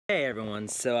Hey everyone,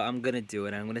 so I'm gonna do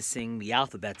it. I'm gonna sing the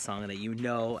alphabet song that you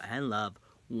know and love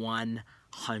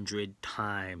 100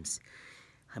 times.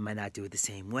 I might not do it the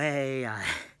same way. I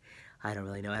don't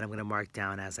really know, and I'm gonna mark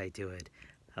down as I do it.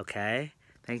 Okay?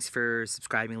 Thanks for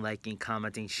subscribing, liking,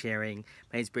 commenting, sharing.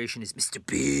 My inspiration is Mr.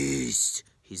 Beast.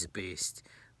 He's a beast,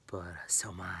 but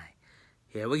so am I.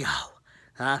 Here we go.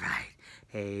 All right.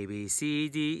 A, B, C,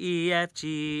 D, E, F,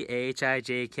 G, H, I,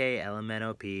 J, K, L, M, N,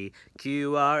 O, P,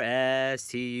 Q, R, S,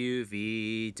 T, U,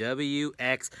 V, W,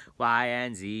 X, Y,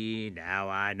 and Z. Now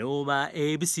I know my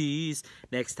ABCs.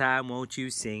 Next time, won't you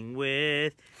sing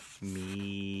with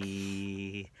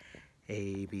me?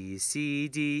 A, B, C,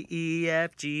 D, E,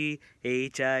 F, G,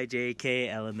 H, I, J, K,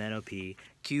 L, M, N, O, P,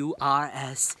 Q, R,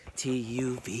 S, T,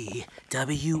 U, V,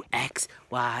 W, X,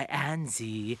 Y, and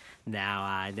Z. Now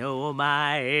I know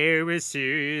my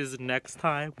ABCs. Next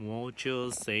time, won't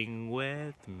you sing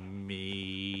with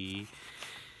me?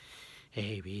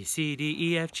 A, B, C, D,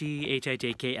 E, F, G, H, I,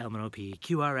 J, K, L, M, N, O, P,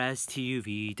 Q, R, S, T, U,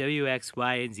 V, W, X,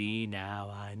 Y, and Z. Now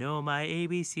I know my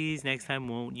ABCs. Next time,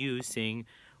 won't you sing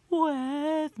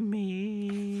with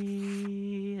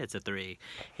me? That's a 3.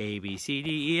 A, B, C,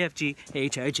 D, E, F, G,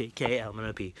 H, I, J, K, L, M, N,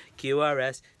 O, P, Q, R,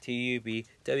 S, T, U, V,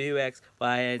 W, X,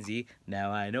 Y, and Z.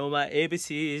 Now I know my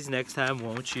ABCs. Next time,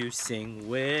 won't you sing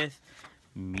with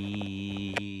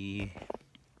me?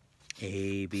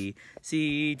 A, B,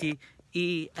 C, D,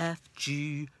 E, F,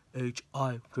 G, H,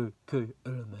 I, J, K, L,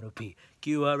 M, N, O, P,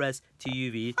 Q, R, S, T,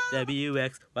 U, V, W,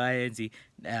 X, Y, and Z.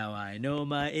 Now I know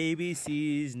my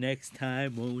ABCs. Next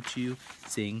time, won't you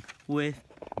sing with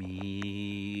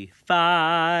me?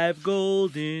 5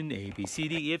 golden A, B, C,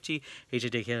 D, E, F, G, H, I,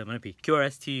 J, K, L, M, N, O, P, Q, R,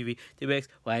 S, T, U, V, W, X,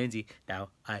 Y, and Z. Now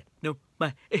I know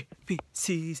my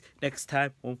ABCs. Next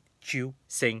time, won't you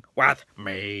sing with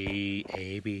me?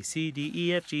 A, B, C, D,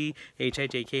 E, F, G, H, I,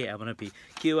 J, K, L, M, N, O, P,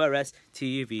 Q, R, S, T,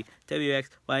 U, V, W, X,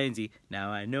 Y, and Z. Now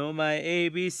I know my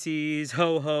ABCs.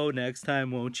 Ho, ho, next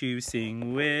time won't you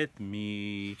sing with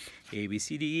me? A, B,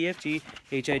 C, D, E, F, G,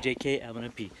 H, I, J, K, L, M, N, O,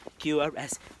 P, Q, R,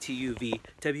 S, T, U, V,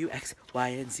 W, X, Y,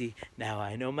 and Z. Now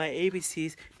I know my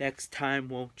ABCs. Next time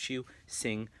won't you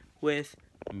sing with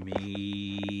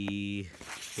me?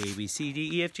 A, B, C, D,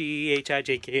 E, F, G, H, I,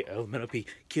 J, K, L, M, N, O, P,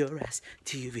 Q, R, S,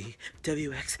 T, U, V,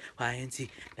 W, X, Y, and Z.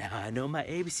 Now I know my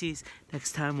ABCs.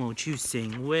 Next time, won't you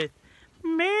sing with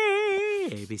me?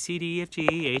 A, B, C, D, E, F,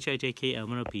 G, H, I, J, K, L,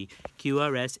 M, N, O, P, Q,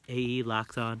 R, S, A, E,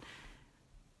 locked on,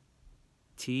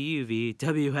 T, U, V,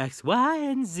 W, X, Y,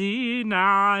 and Z.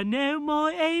 Now I know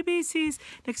my ABCs.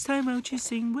 Next time, won't you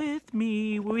sing with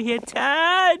me? We hit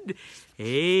 10.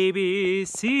 A, B,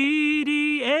 C,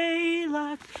 D, A,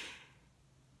 lock.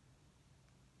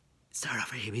 Start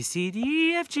over. A, B, C, D,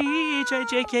 E, F, G, H, I,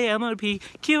 J, K, L, M, N, O, P,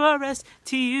 Q, R, S,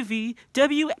 T, U, V,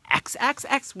 W, X, X,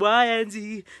 X, Y, and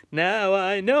Z. Now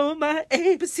I know my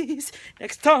ABCs.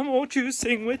 Next time, won't you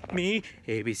sing with me?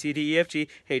 A, B, C, D, E, F, G,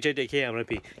 H, I, J, K, L, M, N, O,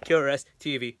 P, Q, R, S,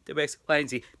 T, U, V, W, X, Y, and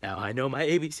Z. Now I know my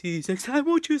ABCs. Next time,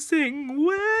 won't you sing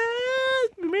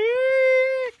with me?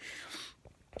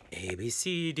 A, B,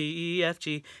 C, D, E, F,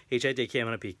 G, H, I, J, K, L,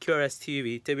 M, N, O, P, Q, R, S, T, U,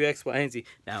 V, W, X, Y, and Z.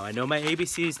 Now I know my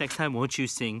ABCs. Next time, won't you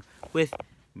sing with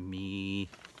me?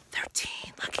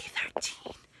 13. Lucky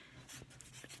 13.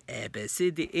 A, B,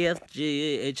 C, D, E, F,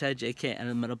 G, H, I, J, K, L,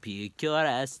 M, N, O, P, Q, R,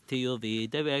 S, T, U, V,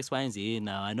 W, X, Y, and Z.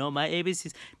 Now I know my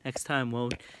ABCs. Next time,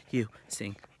 won't you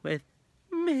sing with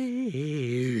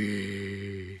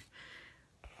me?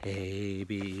 A,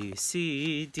 B,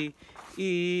 C, D,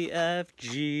 E, F,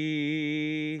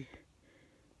 G,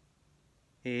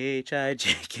 H, I,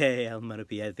 J, K, L, M, N, O,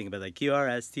 P. I had to think about that. Q, R,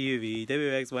 S, T, U, V,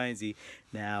 W, X, Y, and Z.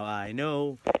 Now I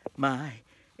know my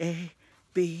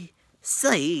ABCs.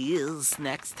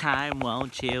 Next time,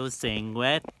 won't you sing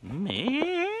with me?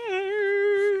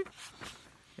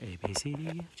 A, B, C,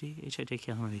 D, E, F, G, H, I, J, K,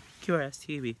 L, M, N, O, P, Q, R, S,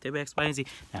 T, U, V, W, X, Y, and Z.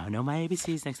 Now I know my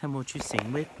ABCs. Next time, won't you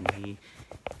sing with me?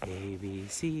 A, B,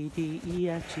 C, D, E,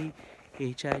 F, G,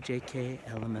 H, I, J, K,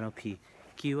 L, M, N, O, P,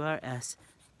 Q, R, S,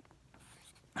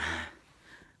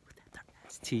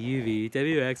 T, U, V,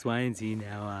 W, X, Y, and Z.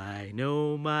 Now I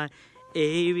know my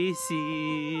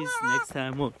ABCs. Next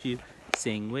time, won't you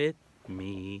sing with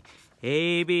me?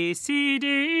 A, B, C, D,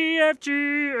 E, F,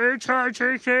 G, H, I,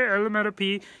 J, K, L, M, N, O,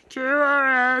 P, Q,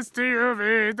 R, S, T, U,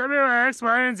 V, W, X,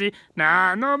 Y, and Z.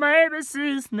 Now I know my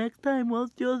ABCs. Next time,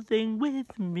 won't you sing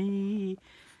with me?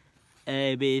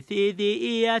 A, B, C,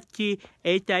 D, E, F, G,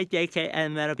 H, I, J, K, L,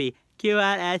 M, N, O, P, Q,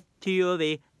 R, S, T, U,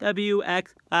 V, W,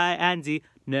 X, Y, and Z.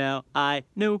 Now I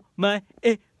know my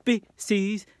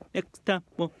ABCs. Next time,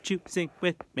 won't you sing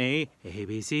with me? A,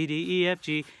 B, C, D, E, F,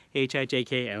 G, H, I, J,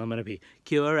 K, L, M, N, O, P,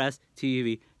 Q, R, S, T, U,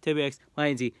 V, W, X, Y,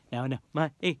 and Z. Now I know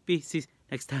my ABCs.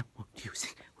 Next time, won't you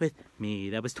sing with me? with me.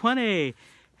 That was 20.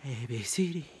 A, B,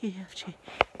 C, D, E, F, G,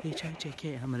 H, I, J,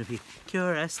 K, L, M, N, O, P, Q,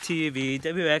 R, S, T, U, V,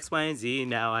 W, X, Y, and Z.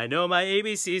 Now I know my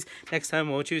ABCs. Next time,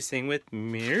 won't you sing with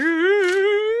me?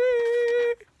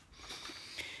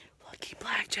 Lucky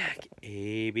Blackjack.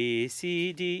 A, B,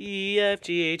 C, D, E, F,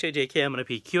 G, H, I, J, K, L, M, N, O,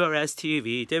 P, Q, R, S, T, U,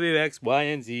 V, W, X, Y,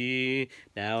 and Z.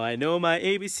 Now I know my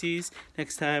ABCs.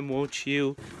 Next time, won't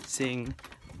you sing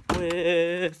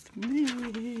with me?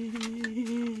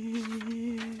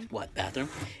 What, bathroom?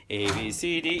 A, B,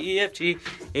 C, D, E, F, G,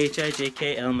 H, I, J,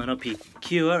 K, L, M, N, O, P,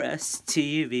 Q, R, S, T,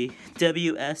 U, V,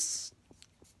 W, S,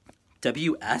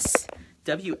 W, S,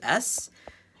 W, S,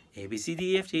 A, B, C,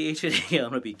 D, E, F, G, H, I, J, K, L,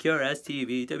 M, N, O, P, Q, R, S, T, U,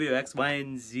 V, W, X, Y,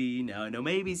 and Z. Now I know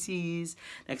my ABCs.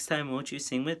 Next time, won't you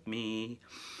sing with me?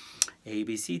 A,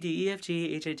 B, C, D, E, F,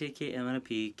 G, H, I, J, K, L, M, N, O,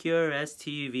 P, Q, R, S, T,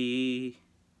 U, V,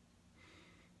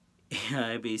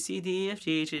 A, B, C, D, E, F,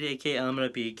 G, H, I, J, K, L, M, N, O,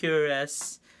 P, Q, R,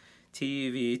 S, T,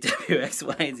 V, W, X,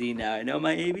 Y, and Z. Now I know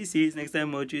my ABCs. Next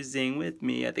time, won't you sing with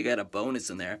me? I think I got a bonus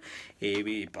in there. A,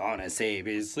 B, bonus. A,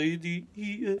 B, C, D,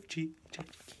 E, F, G, H, I, J,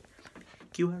 K,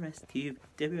 Q, R, S, T, V,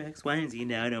 W, X, Y, and Z.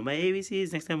 Now I know my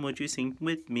ABCs. Next time, won't you sing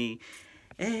with me?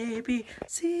 A, B,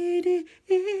 C, D,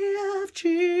 E, F,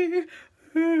 G,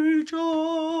 H,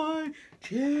 I,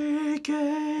 J,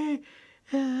 K,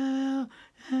 L,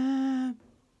 M,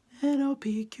 N, O,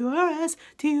 P, Q, R, S,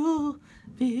 T, U,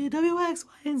 V, W, X,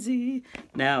 Y, and Z.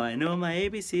 Now I know my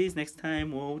ABCs. Next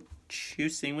time, won't you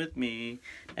sing with me?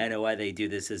 I know why they do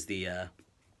this as the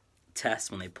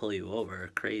test when they pull you over.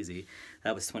 Crazy.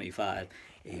 That was 25.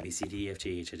 A, B, C, D, E, F,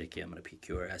 G, H, I, J, K, L, M, N, O, P,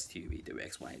 Q, R, S, T, U, V, W,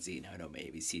 X, Y, and Z. Now I know my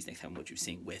ABCs. Next time, won't you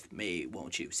sing with me?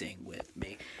 Won't you sing with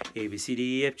me? A, B, C, D,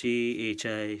 E, F, G, H,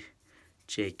 I,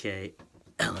 J, K,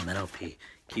 L, M, N, O, P,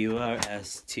 Q, R,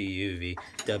 S, T, U, V,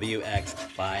 W, X,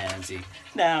 Y, and Z.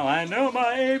 Now I know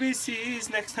my ABCs.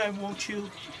 Next time, won't you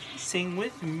sing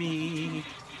with me?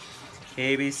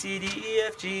 A, B, C, D, E,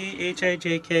 F, G, H, I,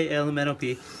 J, K, L, M, N, O,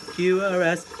 P, Q, R,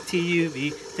 S, T, U,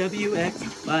 V, W,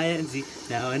 X, Y, and Z.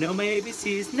 Now I know my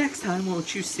ABCs. Next time,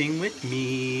 won't you sing with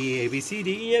me? A, B, C,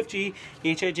 D, E, F, G,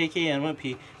 H, I, J, K, L, M, N, O,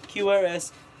 P, Q, R,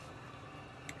 S,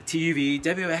 T, U, V,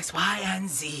 W, X, Y, and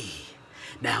Z.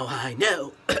 Now I know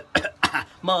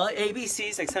my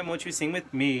ABCs. Next time, won't you sing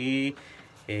with me?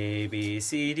 A, B,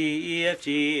 C, D, E, F,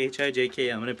 G, H, I, J, K,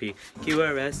 L, M, N, O, P, Q,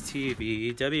 R, S, T,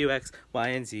 V, W, X, Y,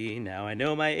 and Z. Now I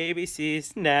know my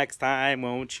ABCs. Next time,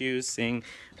 won't you sing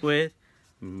with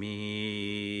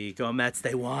me? Go Mets,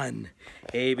 they won.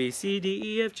 A, B, C, D,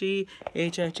 E, F, G,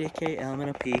 H, I, J, K, L, M, N,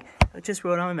 O, P. I just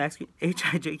wrote on my max screen. H,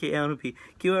 I, J, K, L, M, N, O, P,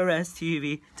 Q, R, S, T,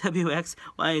 V, W, X,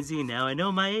 Y, and Z. Now I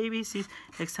know my ABCs.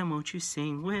 Next time, won't you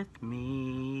sing with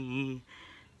me?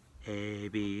 A,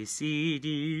 B, C, D,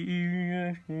 E,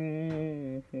 F,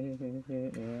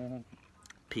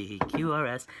 P, Q, R,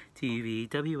 S, T, V,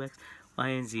 W, X, Y,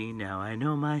 and Z. Now I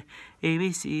know my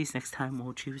ABCs. Next time,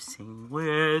 won't you sing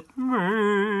with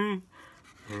me?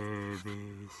 A,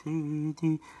 B, C,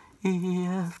 D, E,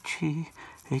 F, G,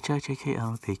 H, I, J, K, L,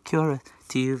 M, N, O, P, Q, R, S,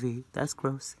 T, U, V. That's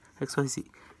gross. X, Y, Z.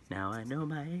 Now I know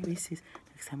my ABCs.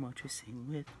 Next time, won't you sing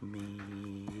with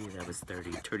me? That was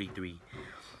 33.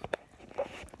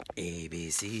 A, B,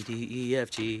 C, D, E, F,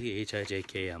 G, H, I, J,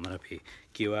 K, L, M, N, O, P,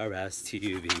 Q, R, S, T,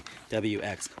 U, V, W,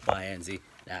 X, Y, and Z.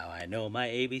 Now I know my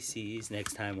ABCs.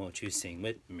 Next time, won't you sing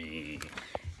with me?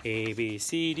 A, B,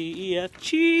 C, D, E, F,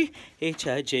 G, H,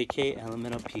 I, J, K, L, M,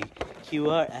 N, O, P, Q,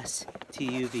 R, S, T,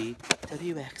 U, V,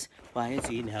 W, X, Y, and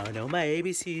Z. Now I know my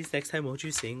ABCs. Next time, won't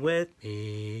you sing with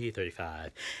me?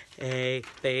 35. A,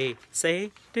 B,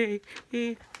 C, D,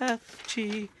 E, F,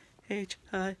 G, H,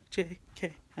 I, J,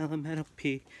 K, L, M, N, O,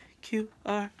 P, Q,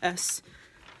 R, S,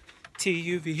 T,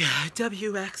 U, V,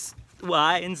 W, X,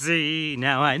 Y, and Z.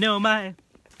 Now I know my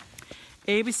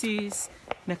ABCs.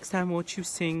 Next time, won't you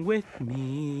sing with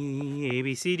me? A,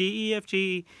 B, C, D, E, F,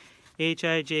 G, H,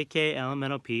 I, J, K, L, M,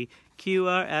 N, O, P, Q,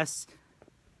 R, S,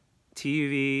 T, U,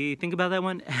 V. Think about that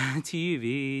one. T, U,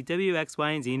 V, W, X,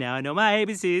 Y, and Z. Now I know my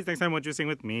ABCs. Next time, won't you sing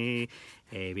with me?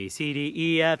 A, B, C, D,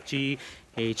 E, F, G,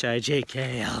 H, I, J,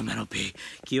 K, L, M, N, O, P,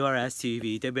 Q, R, S, T, U,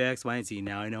 V, W, X, Y, and Z.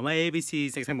 Now I know my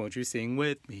ABCs. Next time, won't you sing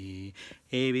with me?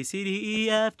 A, B, C, D,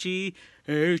 E, F, G,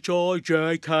 H, I,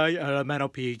 J, K, L, M, N, O,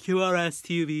 P, Q, R, S,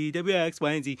 T, U, V, W, X,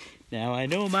 Y, and Z. Now I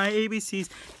know my ABCs.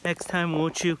 Next time,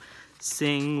 won't you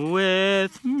sing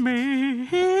with me?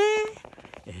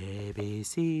 A, B,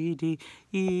 C, D,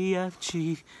 E, F,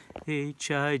 G,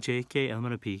 H, I, J, K, L, M,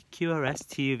 N, O, P, Q, R, S,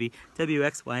 T, U, V, W,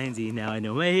 X, Y, and Z. Now I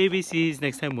know my ABCs.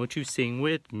 Next time, won't you sing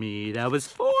with me? That was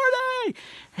 40!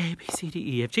 A, B, C, D,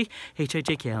 E, F, G, H, I,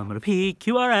 J, K, L, M, N, O, P,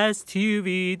 Q, R, S, T, U,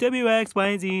 V, W, X, Y,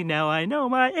 and Z. Now I know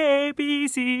my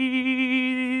ABCs.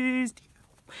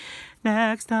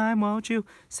 Next time, won't you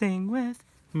sing with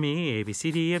me? A, B,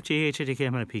 C, D, E, F, G, H, I, J, K, L,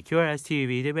 M, N, O, P, Q, R, S, T, U,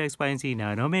 V, W, X, Y, and Z.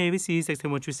 Now I know my ABCs. Next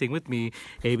time, won't you sing with me?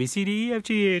 A, B, C, D, E, F,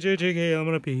 G, H, I, J, K, L, M,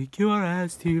 N, O, P, Q, R,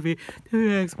 S, T, U, V, W,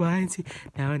 X, Y, and Z.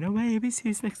 Now I know my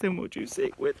ABCs. Next time, won't you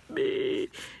sing with me?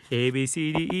 A, B,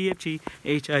 C, D, E, F, G,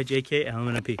 H, I, J, K, L, M,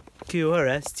 N, O, P, Q, R,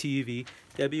 S, T, U, V,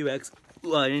 W, X,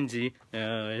 Y, and Z.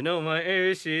 Now I know my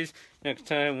ABCs. Next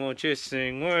time, won't you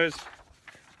sing with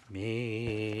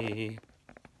me?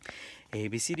 A,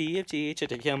 B, C, D, E, F, G, H, I,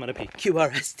 J, K, L, M, N, O, P, Q, R,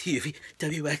 S, T, U, V,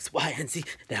 W, X, Y, and Z.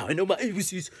 Now I know my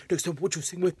ABCs. Next time, won't you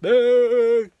sing with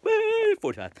me?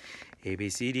 45. A, B,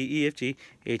 C, D, E, F, G,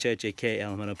 H, I, J, K,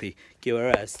 L, M, N, O, P, Q, R,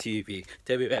 S, T, U, V,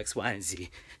 W, X, Y, and Z.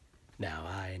 Now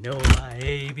I know my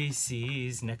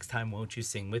ABCs. Next time, won't you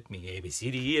sing with me? A, B,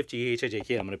 C, D, E, F, G, H, I, J,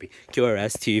 K, L, M, N, O, P, Q, R,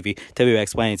 S, T, U, V, W,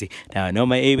 X, Y, and Z. Now I know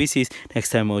my ABCs. Next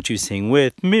time, won't you sing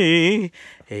with me?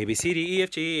 A, B, C, D, E,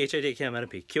 F, G, H, I, J, K, L, M, N, O,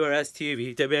 P, Q, R, S, T, U,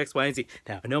 V, W, X, Y, and Z.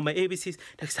 Now I know my ABCs.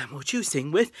 Next time, won't you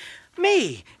sing with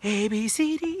me? A, B,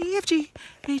 C, D, E, F, G,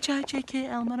 H, I, J, K,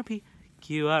 L, M, N, O, P,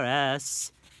 Q, R,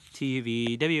 S, T, U,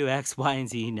 V, W, X, Y, and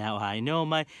Z. Now I know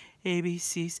my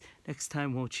ABCs. Next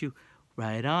time, won't you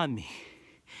write on me?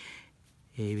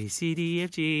 A, B, C, D,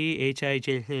 F, G, H, I,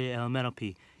 J, K, L, M, N, O,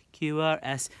 P, Q, R,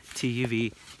 S, T, U,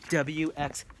 V, W,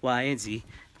 X, Y, and Z.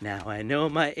 Now I know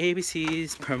my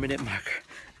ABCs. Permanent marker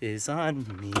is on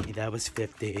me. That was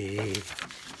 50.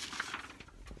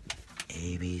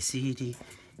 A, B, C, D,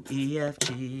 E, F,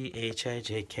 G, H, I,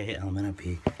 J, K, L, M, N, O,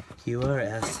 P, Q, R,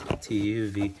 S, T, U,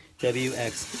 V, W,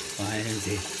 X, Y, and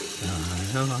Z.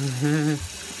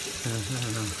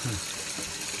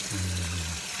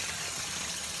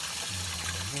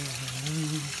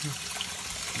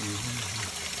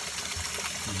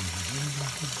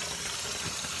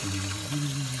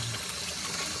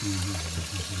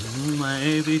 My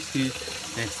ABCs.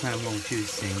 Next time, won't you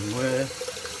sing with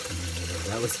me?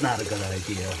 That was not a good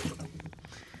idea.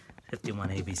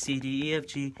 51. A, B, C, D, E, F,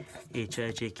 G, H,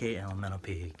 I, J, K, L, M, N, O,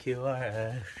 P, Q, R,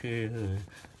 S, T, U, V,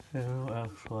 W,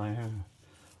 X, Y, and Z.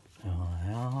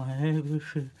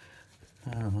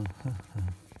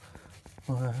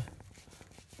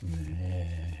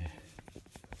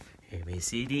 A, B,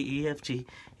 C, D, E, F, G,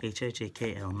 H, I, J,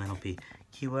 K, L, M, N, O, P,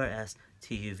 Q, R, S,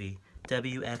 T, U, V,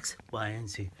 W, X, Y, and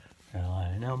Z. Now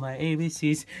I know my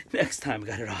ABCs. Next time,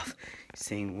 got it off.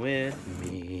 Sing with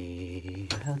me.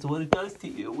 That's what it does to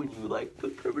you when you like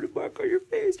put permanent mark on your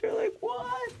face. You're like,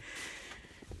 what?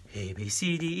 A, B,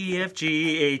 C, D, E, F,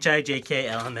 G, H, I, J, K,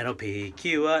 L, M, N, O, P,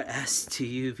 Q, R, S, T,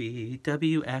 U, V,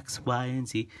 W, X, Y, and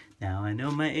Z. Now I know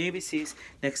my ABCs.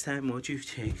 Next time, won't you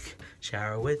take a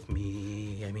shower with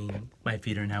me? I mean, my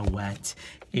feet are now wet.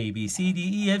 A, B, C,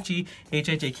 D, E, F, G, H,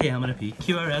 I, J, K, L, M, N, O, P,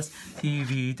 Q, R, S, T, U,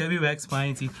 V, W, X, Y,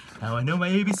 and Z. Now I know my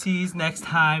ABCs. Next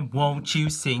time, won't you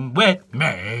sing with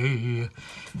me?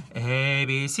 A,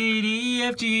 B, C, D, E,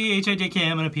 F, G, H, I, J, K,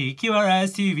 L, M, N, O, P, Q, R,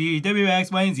 S, T, U, V, W,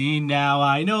 X, Y, and Z. Now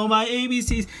I know my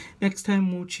ABCs. Next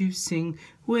time, won't you sing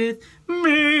with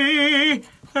me?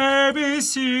 A, B,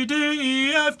 C, D,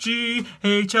 E, F, G,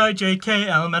 H, I, J, K,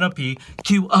 L, M, N, O, P,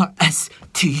 Q, R, S,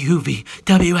 T, U, V,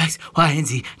 W, X, Y, and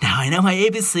Z. Now I know my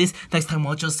ABCs. Next time,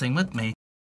 won't you sing with me?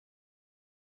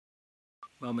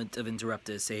 Moment of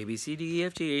interruptus. A, B, C, D, E,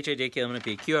 F, G, H, I, J, K, L, M, N, O,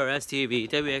 P, Q, R, S, T, U, V,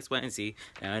 W, X, Y, and Z.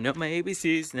 Now I know my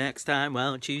ABCs. Next time,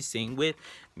 won't you sing with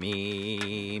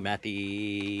me?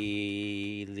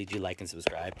 Matthew, did you like and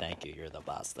subscribe? Thank you. You're the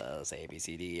boss. Those A, B,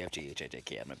 C, D, E, F, G, H, I, J,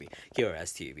 K, L, M, N, O, P, Q, R,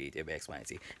 S, T, U, V, W, X, Y, and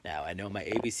Z. Now I know my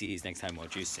ABCs. Next time,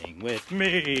 won't you sing with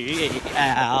me?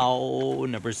 Ow.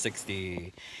 Number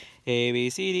 60. A, B,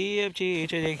 C, D, E, F, G,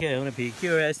 H, I, J, K, L, M, N, O, P,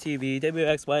 Q, R, S, T, U, V, W,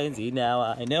 X, Y, and Z. Now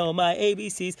I know my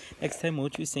ABCs. Next time,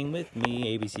 won't you sing with me?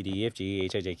 A, B, C, D, E, F, G,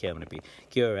 H, I, J, K, L, M, N, O, P,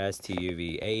 Q, R, S, T, U,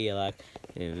 V, A, L, X,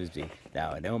 Z.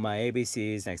 Now I know my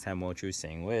ABCs. Next time, won't you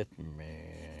sing with me?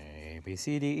 A, B,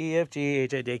 C, D, E, F, G,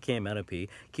 H, I, J, K, L, M, N, O, P,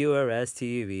 Q, R, S, T,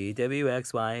 U, V, W,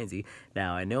 X, Y, and Z.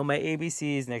 Now I know my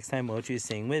ABCs. Next time, won't you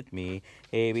sing with me?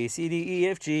 A, B, C, D, E,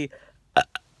 F, G,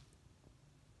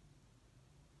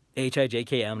 H, I, J,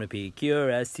 K, L, M, N, O, P, Q, R,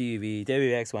 S, T, U, V,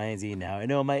 W, X, Y, and Z. Now I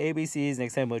know my ABCs.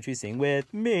 Next time, won't you sing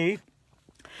with me?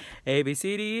 A, B,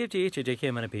 C, D, E, F, G, H, I, J, K, L,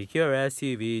 M, N, O, P, Q, R, S,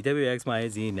 T, U, V, W, X, Y,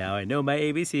 and Z. Now I know my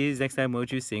ABCs. Next time,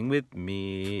 won't you sing with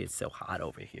me? It's so hot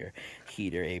over here.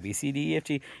 Heater. A, B, C, D, E, F,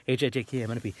 G, H, I, J, K,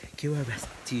 L, M, N, O, P, Q, R, S,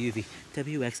 T, U, V,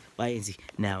 W, X, Y, and Z.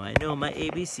 Now I know my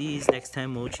ABCs. Next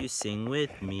time, won't you sing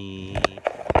with me?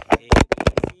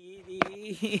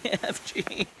 E, F,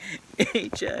 G,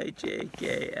 H, I, J,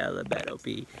 K, L, M, N, O,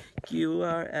 P, Q,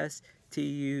 R, S, T,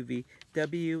 U, V,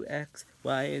 W, X,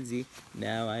 Y, and Z.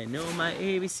 Now I know my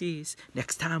ABCs.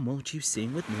 Next time, won't you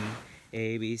sing with me?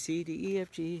 A, B, C, D, E,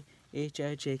 F, G, H,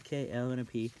 I, J, K, L, M, N, O,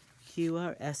 P, Q,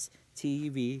 R, S, T,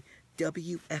 U, V,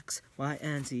 W, X, Y,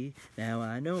 and Z. Now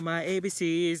I know my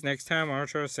ABCs. Next time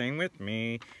won't you sing with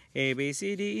me? A, B,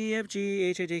 C, D, E, F, G,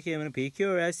 H, I, J, K, L, M, N, P, Q,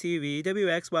 R, S, T, U, V, W,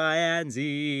 X, Y, and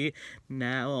Z.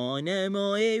 Now I know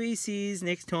my ABCs.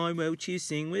 Next time won't you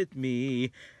sing with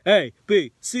me? A,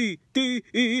 B, C, D,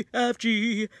 E, F,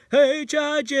 G, H,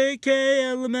 I, J, K,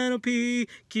 L, M, N, O, P,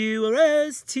 Q, R,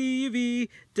 S, T, U, V,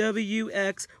 W,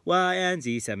 X, Y, and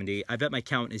Z. 70. I bet my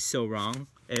count is so wrong.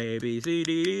 A, B, C,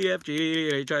 D, E, F, G,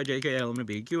 H, I, J, K, L, M, N, O,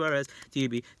 P, Q, R, S, T, U,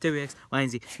 V, W, X, Y,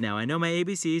 and Z. Now I know my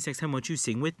ABCs. Next time won't you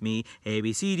sing with me? A,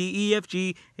 B, C, D, E, F,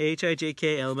 G, H, I, J,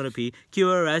 K, L, M, N, O, P, Q,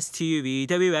 R, S, T, U, V,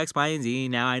 W, X, Y, and Z.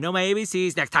 Now I know my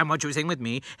ABCs. Next time won't you sing with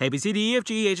me? A, B, C, D, E, F,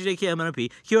 G, H, I, J, K, L, M, N, O,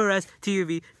 P, Q, R, S, T, U,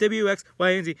 V, W, X, Y,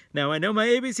 and Z. Now I know my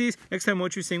ABCs. Next time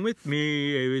won't you sing with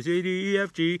me? A, B, C, D, E,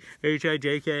 F, G, H, I,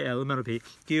 J, K, L, M, N, O, P,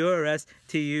 Q, R, S,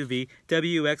 T, U, V,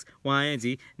 W, X, Y, and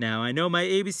Z. Now I know my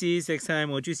ABCs. Next time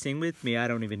won't you sing with me? I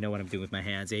don't even know what I'm doing with my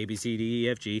hands. A, B, C, D, E,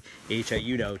 F, G, H, I,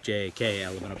 J, K,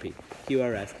 L, M, N, O, P, Q,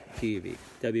 R, S, T, U, V,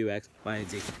 W, X, Y, and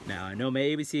Z. Now I know my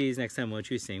ABCs. Next time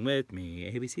won't you sing with me?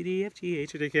 A, B, C, D, E, F, G,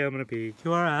 H, I, J, K, L, M, N, O, P,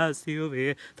 Q, R, S, T, U,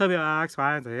 V, W, X,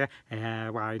 Y, and Z.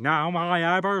 And I know my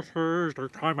ABCs.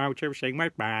 Next time won't you sing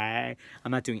with me?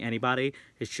 I'm not doing anybody.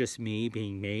 It's just me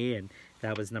being me. And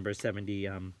that was number 70.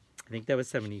 I think that was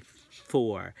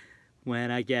 74.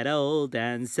 When I get old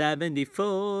and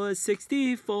 74,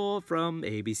 64 from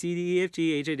A, B, C, D, E, F,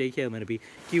 G, H, I, J, K, L, M, N, O, P,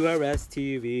 Q, R, S, T,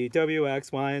 U, V, W,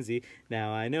 X, Y, and Z.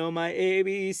 Now I know my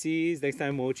ABCs. Next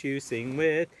time won't you sing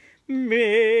with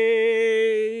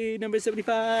me? Number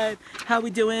 75. How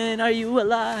we doing? Are you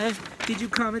alive? Did you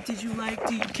comment? Did you like?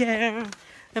 Do you care?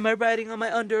 Am I writing on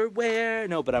my underwear?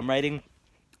 No, but I'm writing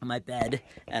on my bed,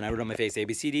 and I wrote on my face A,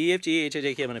 B, C, D, E, F, G, H, I,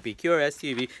 J, K, L, M, N, O, P, Q, R, S, T,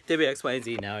 U, V, W, X, Y, and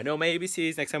Z. Now I know my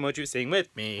ABCs. Next time won't you sing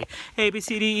with me? A, B,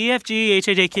 C, D, E, F, G, H,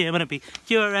 I, J, K, L, M, N, O, P,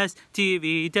 Q, R, S, T, U,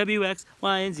 V, W, X,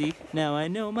 Y, and Z. Now I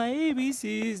know my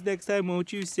ABCs. Next time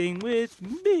won't you sing with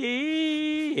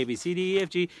me? A, B, C, D, E, F,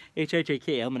 G, H, I, J,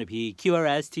 K, L, M, N, O, P, Q, R,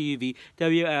 S, T, U, V,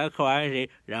 W, X, Y, and Z.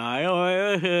 Now I know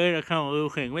next time won't you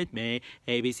sing with me?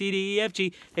 A, B, C, D, E, F,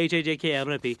 G, H, I, J, K, L,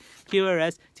 M, N, O, P, Q, R,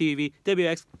 S, T, U, V, W,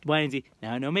 X, Y, and Z. Now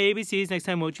I know my ABCs. Next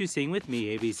time won't you sing with me?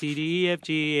 A, B, C, D, E, F,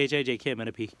 G, H, I, J, K, L, M, N,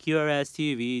 O, P, Q, R, S, T,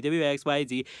 U, V, W, X, Y,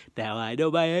 Z. Now I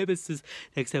know my ABCs.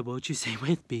 Next time won't you sing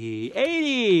with me?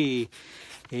 80!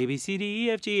 A, B, C, D,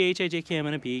 E, F, G, H, I, J, K, L, M,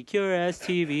 N, O, P, Q, R, S,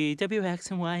 T, U, V, W,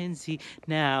 X, and Y, and Z.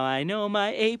 Now I know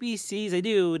my ABCs. I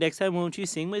do. Next time won't you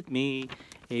sing with me?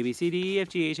 A, B, C, D, E, F,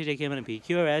 G, H, I, J, K, L, M, N, O, P,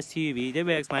 Q, R, S, T, U, V,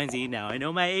 W, X, Y, and Z. Now I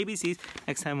know my ABCs.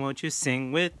 Next time won't you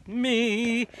sing with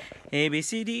me? A, B,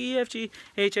 C, D, E, F, G,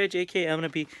 H, I, J, K, L, M, N, O,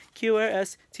 P, Q, R,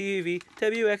 S, T, U, V,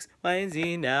 W, X, Y, and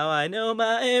Z. Now I know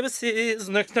my ABCs.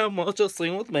 Next time won't you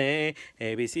sing with me?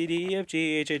 A, B, C, D, E, F, G,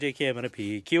 H, I, J, K, L, M, N, O,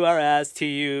 P, Q, R, S, T,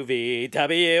 U, V,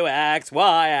 W, X, Y,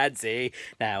 and Z.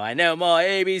 Now I know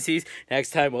my ABCs.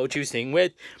 Next time won't you sing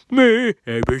with me?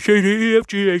 A, B, C, D, E, F,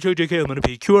 G, H, I, J, K, L, M, N, O, P,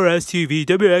 Q, R, S, T, U, V,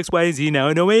 W, X, Y, and Z. Now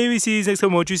I know my ABCs.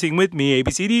 Next time won't you sing with me? A, B, C,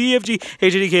 D, E, F, G, H, I,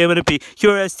 J, K, L, M, N, O, P, Q,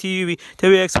 R, S, T, U, V,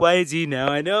 W, X, Y, and Z. Now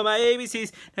I know my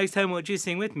ABCs. Next time won't you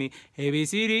sing with me? A, B,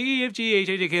 C, D, E, F, G, H,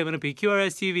 I, J, K, L, M, N, O, P, Q, R,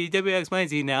 S, T, U, V, W, X, Y, and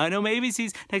Z. Now I know my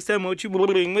ABCs. Next time won't you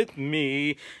sing with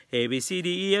me? A, B, C,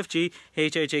 D, E, F, G,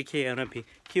 H, I, J, K, L, M, N, O, P,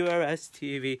 Q, R, S, T,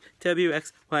 U, V, W,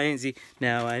 X, Y, and Z.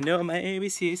 Now I know my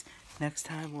ABCs. Next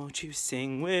time won't you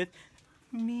sing with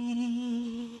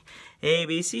me? A,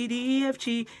 B, C, D, E, F,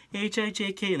 G, H, I,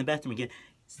 J, K, in the bathroom again.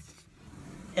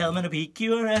 L, M, N, O, P,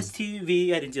 Q, R, S, T, U,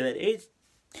 V. I didn't do that. H,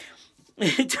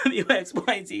 W, X, Y,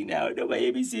 and Z. Now I know my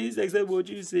ABCs. Next time won't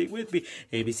you sing with me?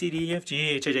 A, B, C, D, E, F, G,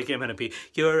 H, I, J, K, L, M, N, O, P,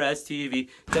 Q, R, S, T, U, V,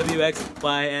 W, X,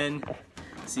 Y, and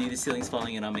Z. The ceiling's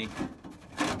falling in on me.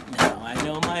 Now I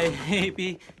know my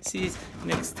ABCs.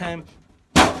 Next time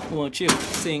won't you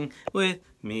sing with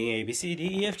me? A, B, C,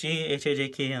 D, E, F, G, H, I, J,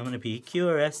 K, L, M, N, O, P, Q,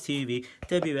 R, S, T, U, V,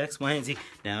 W, X, Y, and Z.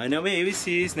 Now I know my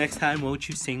ABCs. Next time won't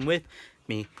you sing with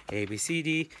me? A, B, C,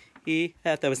 D, E,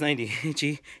 F, that was 90,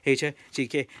 G, H, I, J,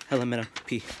 K, L, M, N, O,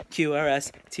 P, Q, R,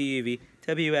 S, T, U, V,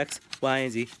 W, X, Y,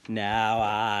 and Z. Now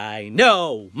I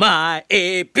know my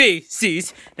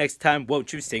ABCs. Next time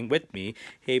won't you sing with me?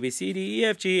 A, B, C, D, E,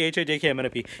 F, G, H, I, J, K, L, M, N, O,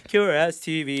 P, Q, R, S,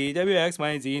 T, U, V, W, X, Y,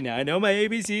 and Z. Now I know my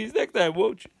ABCs. Next time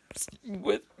won't you sing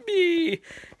with me?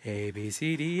 A, B,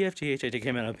 C, D, E, F, G, H, I, J, K,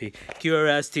 L, M, N, O, P, Q, R,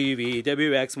 S, T, U, V,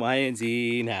 W, X, Y, and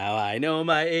Z. Now I know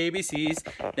my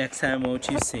ABCs. Next time won't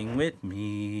you sing with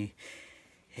me?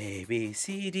 A, B,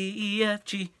 C, D, E, F,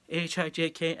 G, H, I, J,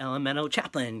 K, L, M, N, O,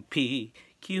 Chaplin, P,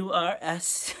 Q, R,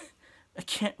 S, I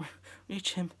can't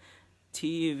reach him, T,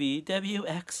 U, V, W,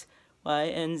 X, Y,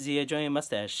 and Z. I draw your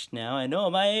mustache. Now I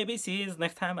know my ABCs.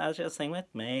 Next time I'll just sing with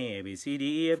me. A, B, C,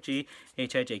 D, E, F, G,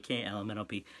 H, I, J, K, L, M, N, O,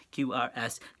 P, Q, R,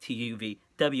 S, T, U, V,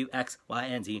 W, X, Y,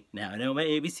 and Z. Now I know my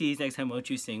ABCs. Next time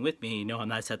won't you sing with me? No, I'm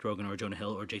not Seth Rogen or Jonah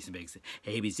Hill or Jason Biggs.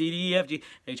 A, B, C, D, E, F, G,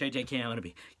 H, I, J, K, L, M, N, O,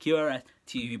 P, Q, R, S,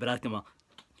 T, U, V, but I like them all.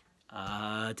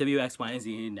 W, X, Y, and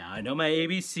Z. Now I know my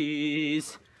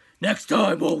ABCs. Next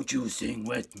time won't you sing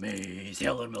with me?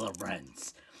 Sailor Miller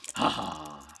Friends. Ha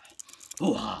ha.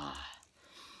 Hoo ha.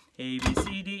 A, B,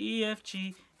 C, D, E, F,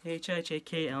 G, H, I, J,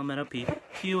 K, L, M, N, O, P,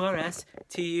 Q, R, S,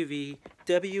 T, U, V,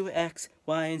 W, X,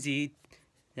 Y, and Z.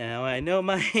 Now I know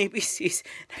my ABCs.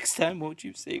 Next time, won't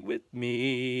you sing with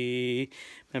me?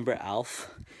 Remember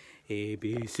Alf? A,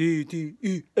 B, C, D,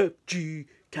 E, F, G,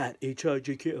 Cat, H, I,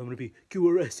 J, K, L, M, N, O, P, Q,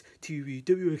 R, S, T, U, V,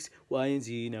 W, X, Y, and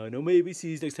Z. Now I know my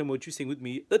ABCs. Next time, won't you sing with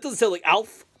me? That doesn't sound like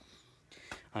Alf.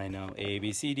 I know A,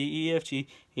 B, C, D, E, F, G,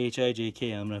 H, I, J,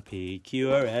 K, L, M, N, O, P,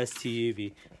 Q, R, S, T, U,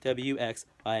 V, W, X,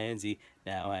 Y, and Z.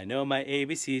 Now I know my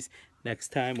ABCs. Next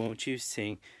time, won't you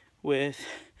sing with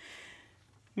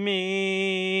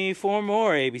me? For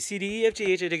more A, B, C, D, E, F, G,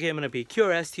 H, I, J, K, L, M, N, O, P, Q,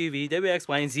 R, S, T, U, V, W, X,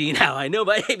 Y, and Z. Now I know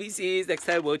my ABCs. Next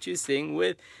time, won't you sing with me? A,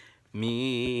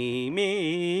 B, C, D,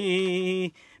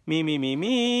 E,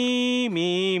 F, G, H, I, J, K, L, M,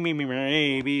 N, O, P, Q,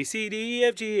 R, S, T,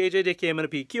 U,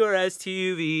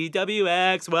 V, W,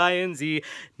 X, Y, and Z.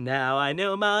 Now I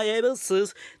know my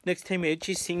ABCs. Next time, won't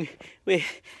you sing with,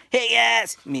 hey,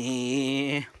 yes,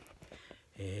 me.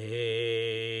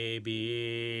 A,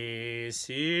 B,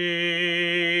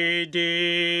 C,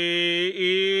 D,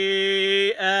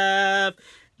 E, F,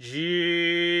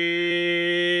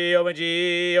 G, O, M,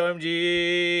 G, O, M,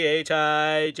 G, H,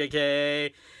 I, J,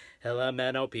 K, L, M,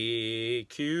 N, O, P,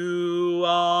 Q,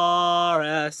 R,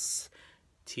 S,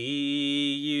 T,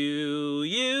 U,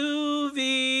 U,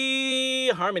 V,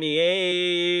 Harmony,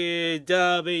 A,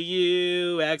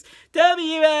 W, X,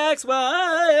 W, X,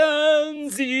 Y,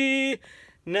 and Z.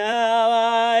 Now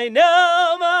I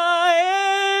know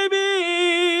my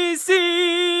ABCs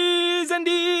and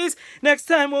Ds. Next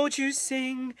time, won't you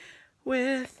sing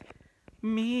with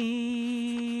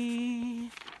me?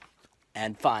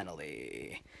 And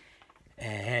finally,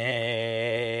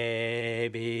 A,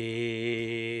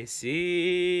 B,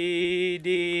 C,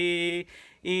 D,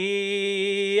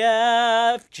 E,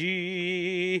 F,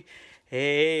 G,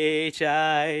 H,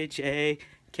 I, J,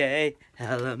 K,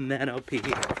 L, M, N, O, P,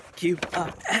 Q,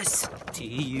 R, S, T,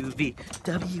 U, V,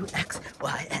 W, X,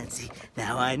 Y, and Z.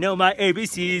 Now I know my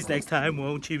ABCs. Next time,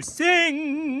 won't you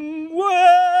sing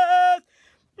with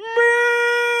me?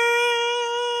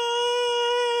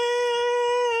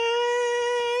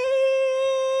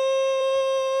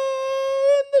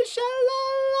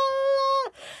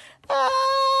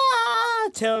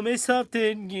 Tell me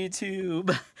something,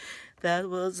 YouTube. That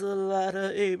was a lot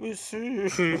of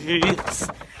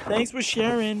ABCs. Thanks for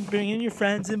sharing, bringing your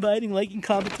friends, inviting, liking,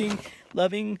 commenting,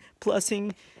 loving,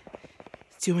 plussing,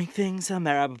 doing things. I'm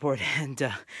at Rappaport,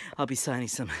 and I'll be signing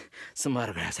some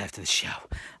autographs after the show.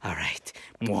 All right.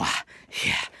 Mwah.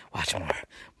 Yeah. Watch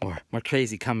more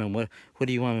crazy coming. What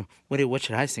do you want? What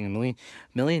should I sing? A million?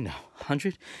 No.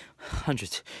 100?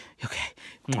 Hundreds. Okay.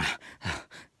 Mwah.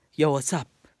 Yo, what's up?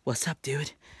 What's up,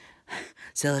 dude?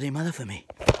 Sell it, mother for me.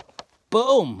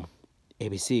 Boom!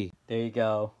 ABC. There you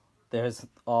go. There's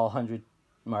all 100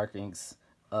 markings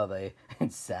of a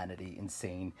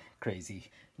insane, crazy,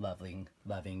 loving,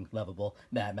 lovable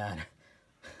madman.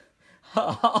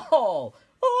 Oh!